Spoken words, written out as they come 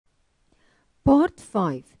Part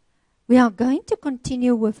 5. We are going to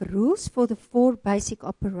continue with rules for the 4 basic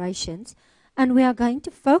operations, and we are going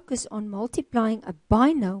to focus on multiplying a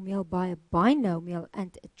binomial by a binomial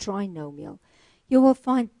and a trinomial. You will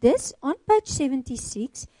find this on page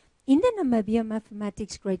 76 in the Namibian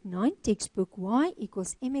Mathematics Grade 9 textbook, Y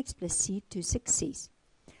equals mx plus c to success.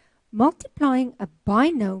 Multiplying a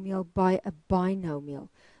binomial by a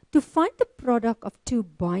binomial. To find the product of 2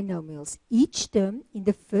 binomials, each term in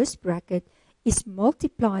the first bracket is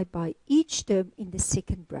multiplied by each term in the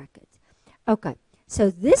second bracket. Okay,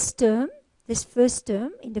 so this term, this first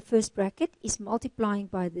term in the first bracket is multiplying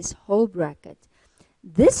by this whole bracket.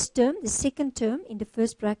 This term, the second term in the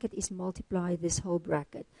first bracket is multiply this whole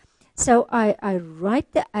bracket. So I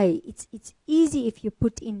write the A. It's easy if you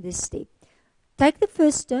put in this step. Take the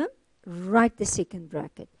first term, write the second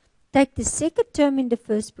bracket. Take the second term in the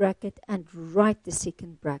first bracket and write the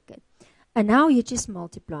second bracket. And now you just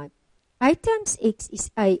multiply. A times x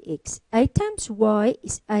is ax, a times y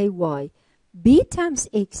is ay, b times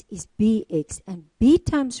x is bx, and b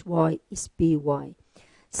times y is by.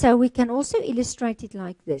 So we can also illustrate it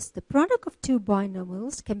like this. The product of 2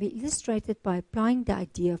 binomials can be illustrated by applying the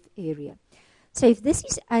idea of area. So if this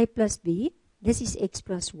is a plus b, this is x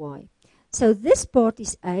plus y. So this part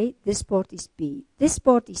is a, this part is b. This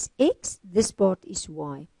part is x, this part is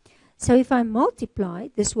y. So if I multiply,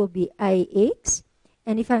 this will be ax.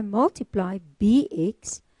 And if I multiply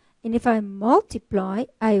bx, and if I multiply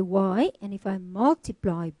ay, and if I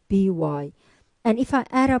multiply by, and if I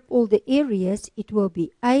add up all the areas, it will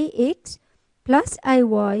be ax plus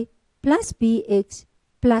ay plus bx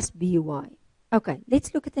plus by. Okay,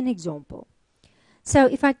 let's look at an example. So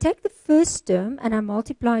if I take the first term and I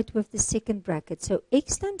multiply it with the second bracket, so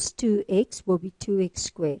x times 2x will be 2x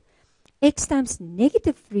squared. X times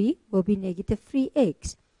negative 3 will be negative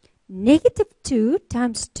 3x. Negative 2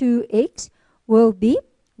 times 2x will be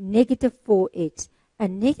negative 4x.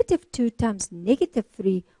 And negative 2 times negative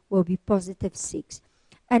 3 will be positive 6.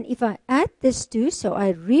 And if I add this 2, so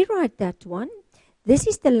I rewrite that one. This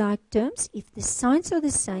is the like terms. If the signs are the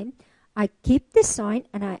same, I keep the sign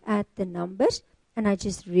and I add the numbers and I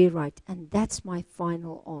just rewrite. And that's my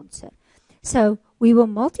final answer. So we were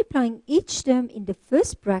multiplying each term in the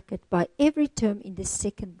first bracket by every term in the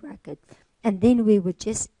second bracket. And then we were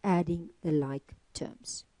just adding the like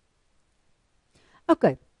terms.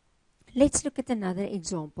 Okay, let's look at another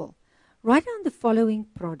example. Write down the following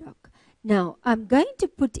product. Now, I'm going to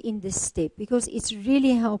put in this step because it's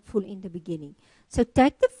really helpful in the beginning. So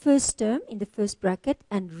take the first term in the first bracket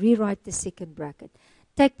and rewrite the second bracket.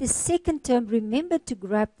 Take the second term, remember to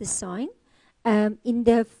grab the sign in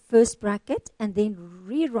the first bracket and then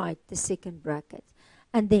rewrite the second bracket.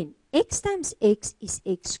 And then x times x is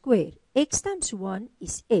x squared. X times 1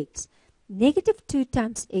 is x. Negative 2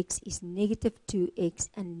 times x is negative 2x.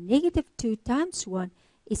 And negative 2 times 1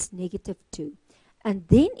 is negative 2. And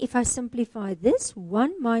then if I simplify this,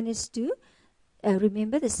 1 minus 2,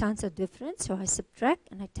 remember the signs are different. So I subtract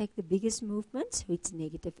and I take the biggest movement. So it's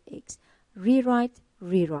negative x. Rewrite,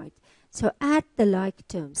 rewrite. So add the like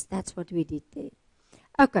terms. That's what we did there.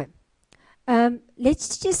 Okay.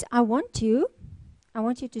 Let's just, I want you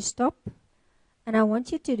to stop. And I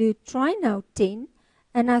want you to do try now 10.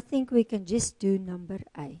 And I think we can just do number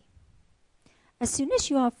A. As soon as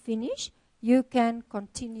you are finished, you can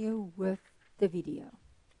continue with the video.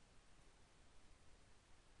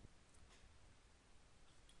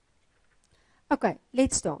 Okay,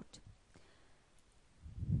 let's start.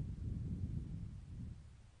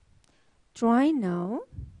 Try now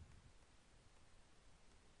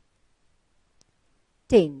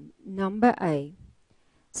 10, number A.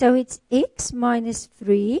 So it's x minus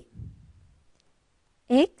 3,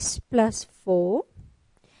 x plus 4.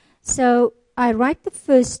 So I write the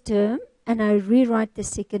first term and I rewrite the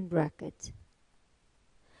second bracket.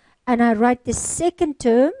 And I write the second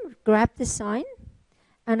term, grab the sign,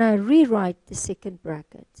 and I rewrite the second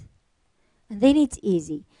bracket. And then it's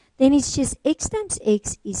easy. Then it's just x times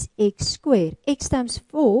x is x squared. X times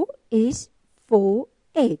 4 is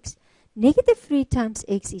 4x. Negative 3 times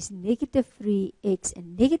x is negative 3x,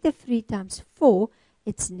 and negative 3 times 4,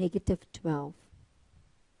 it's negative 12.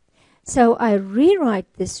 So I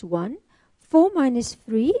rewrite this one. 4 minus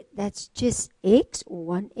 3, that's just x, or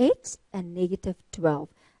 1x, and negative 12.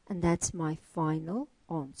 And that's my final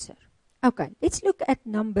answer. Okay, let's look at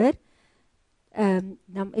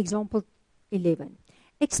example 11.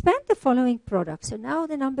 Expand the following product. So now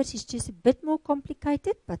the numbers is just a bit more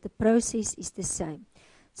complicated, but the process is the same.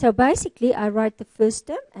 So basically, I write the first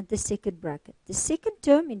term and the second bracket. The second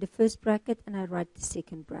term in the first bracket, and I write the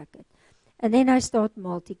second bracket. And then I start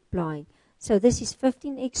multiplying. So this is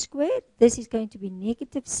 15x squared. This is going to be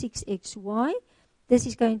negative 6xy. This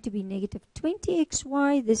is going to be negative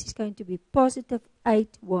 20xy. This is going to be positive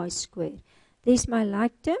 8y squared. There's my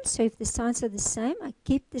like terms. So if the signs are the same, I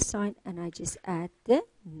keep the sign and I just add the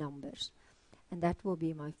numbers. And that will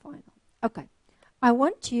be my final. Okay. I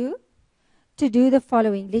want you to do the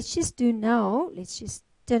following. Let's just do now. Let's just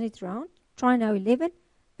turn it around. Try now 11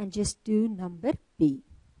 and just do number B.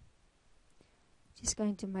 Just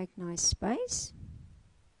going to make nice space.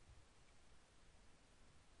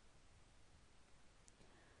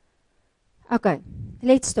 Okay,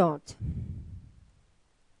 let's start.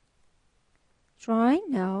 Try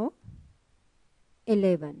now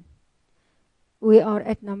 11. We are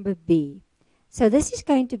at number B. So this is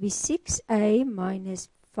going to be 6a minus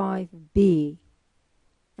 5b.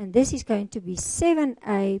 And this is going to be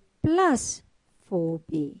 7a plus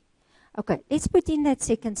 4b. Okay, let's put in that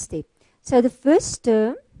second step. So the first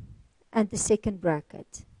term and the second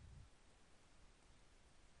bracket.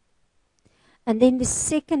 And then the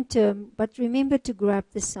second term, but remember to grab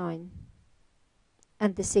the sign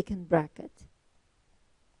and the second bracket.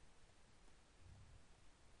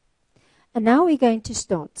 And now we're going to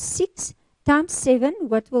start. 6 times 7,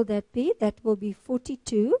 what will that be? That will be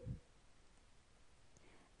 42.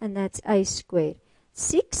 And that's a squared.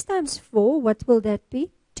 6 times 4, what will that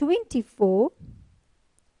be? 24.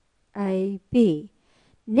 AB.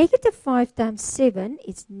 Negative 5 times 7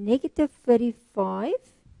 is negative 35,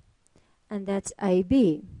 and that's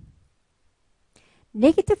AB.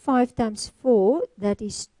 Negative 5 times 4, that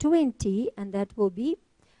is 20, and that will be,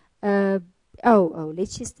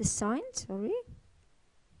 let's just the sign, sorry.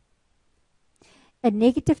 A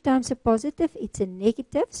negative times a positive, it's a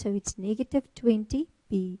negative, so it's negative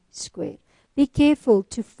 20b squared. Be careful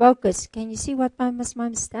to focus. Can you see what was my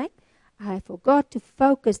mistake? I forgot to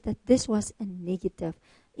focus that this was a negative.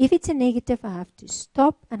 If it's a negative, I have to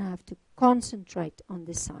stop and I have to concentrate on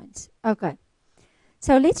the signs. Okay.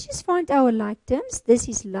 So let's just find our like terms. This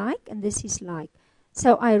is like and this is like.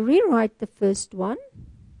 So I rewrite the first one.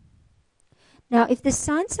 Now, if the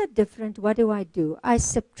signs are different, what do? I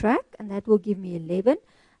subtract, and that will give me 11.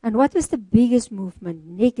 And what was the biggest movement?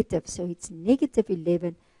 Negative. So it's negative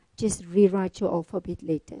 11. Just rewrite your alphabet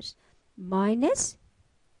letters. Minus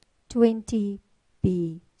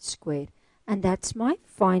 20b squared. And that's my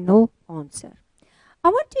final answer. I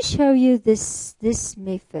want to show you this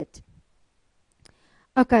method.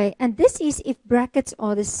 Okay, and this is if brackets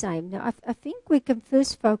are the same. Now, I think we can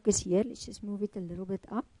first focus here. Let's just move it a little bit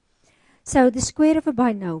up. So the square of a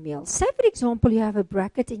binomial. Say, for example, you have a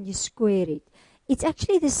bracket and you square it. It's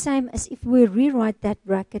actually the same as if we rewrite that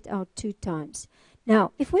bracket out 2 times.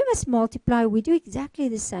 Now, if we must multiply, we do exactly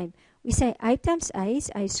the same. We say a times a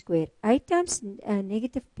is a squared. A times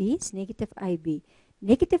negative b is negative ab.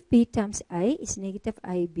 Negative b times a is negative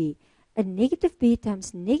ab. And negative b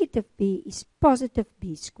times negative b is positive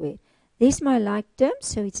b squared. There's my like term,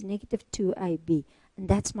 so it's negative 2ab. And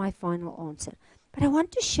that's my final answer. But I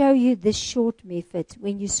want to show you this short method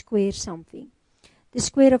when you square something. The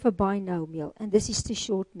square of a binomial. And this is the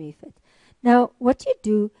short method. Now, what you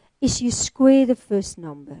do is you square the first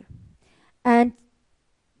number. And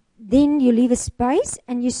then you leave a space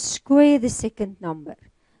and you square the second number.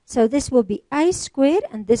 So this will be a squared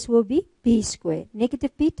and this will be b squared.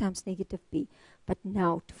 Negative b times negative b. But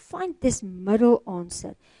now, to find this middle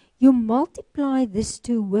answer, you multiply these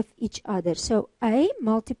two with each other. So a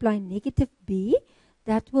multiply negative b,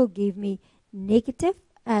 that will give me negative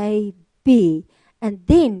ab. And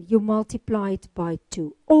then you multiply it by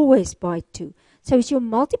 2, always by 2. So you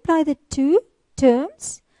multiply the two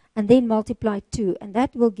terms and then multiply 2. And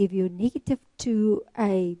that will give you negative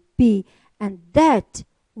 2ab. And that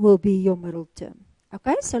will be your middle term.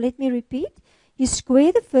 Okay, so let me repeat. You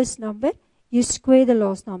square the first number, you square the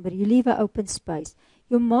last number, you leave an open space.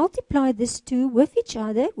 You multiply these two with each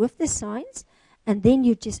other, with the signs, and then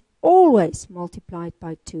you just always multiply it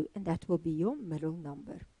by 2, and that will be your middle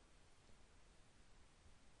number.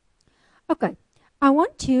 Okay, I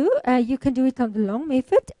want you, you can do it on the long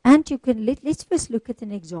method, and you can, let's first look at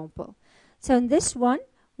an example. So in this one,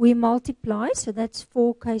 we multiply, so that's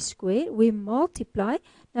 4k squared. We multiply.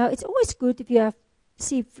 Now, it's always good if you have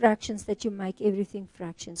see fractions that you make everything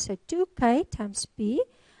fractions. So 2k times p,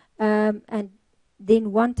 and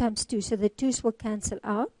then 1 times 2. So the 2's will cancel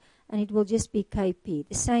out, and it will just be kp.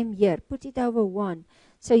 The same here. Put it over 1.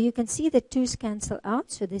 So you can see the 2's cancel out,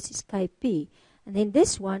 so this is kp. And then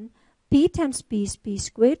this one, p times p is p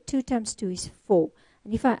squared. 2 times 2 is 4.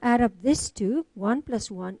 And if I add up this 2, 1 plus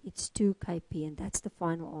 1, it's 2 kp, and that's the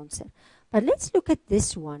final answer. But let's look at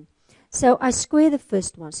this one. So I square the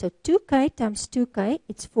first one. So 2k times 2k,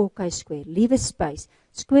 it's 4k squared. Leave a space.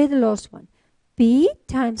 Square the last one. P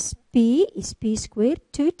times P is P squared.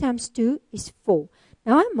 2 times 2 is 4.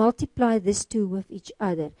 Now I multiply this two with each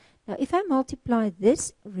other. Now if I multiply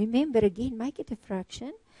this, remember again, make it a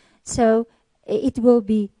fraction. So it will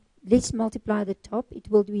be, let's multiply the top. It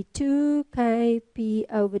will be 2kp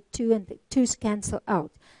over 2, and the 2's cancel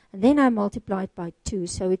out. And then I multiply it by 2,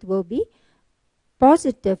 so it will be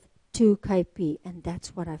positive 2kp, and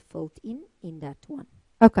that's what I filled in that one.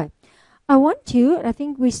 Okay, I want you, I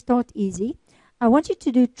think we start easy. I want you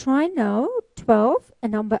to do try now 12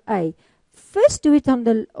 and number A. First do it on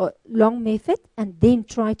the long method, and then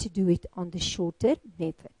try to do it on the shorter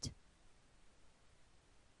method.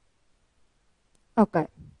 Okay,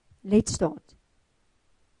 let's start.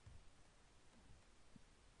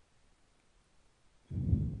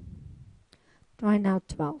 Try now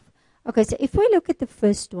 12. Okay, so if we look at the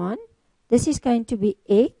first one, this is going to be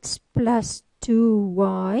x plus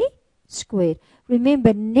 2y squared.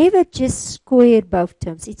 Remember, never just square both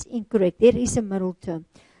terms. It's incorrect. There is a middle term.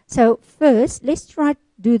 So first, let's try to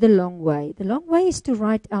do the long way. The long way is to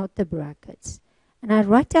write out the brackets. And I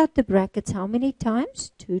write out the brackets how many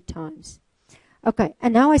times? 2 times. Okay,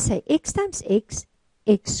 and now I say x times x,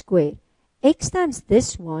 x squared. X times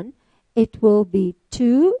this one, it will be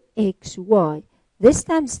 2xy. This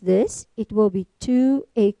times this, it will be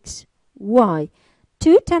 2xy.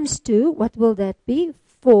 2 times 2, what will that be?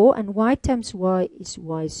 4, and y times y is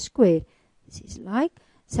y squared. This is like,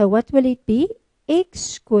 so what will it be? X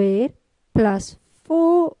squared plus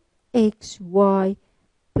 4xy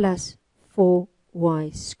plus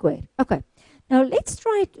 4y squared. Okay, now let's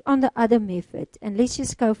try it on the other method, and let's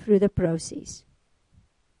just go through the process.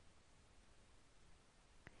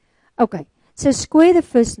 Okay, so square the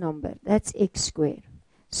first number, that's x squared.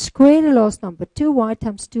 Square the last number, 2y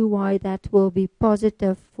times 2y, that will be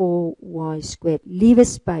positive 4y squared. Leave a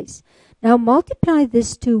space. Now multiply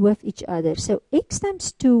this 2 with each other. So x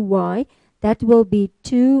times 2y, that will be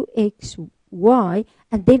 2xy,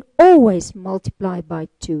 and then always multiply by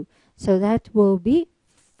 2. So that will be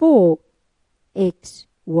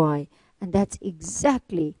 4xy, and that's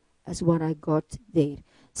exactly as what I got there.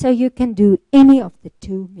 So you can do any of the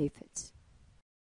two methods.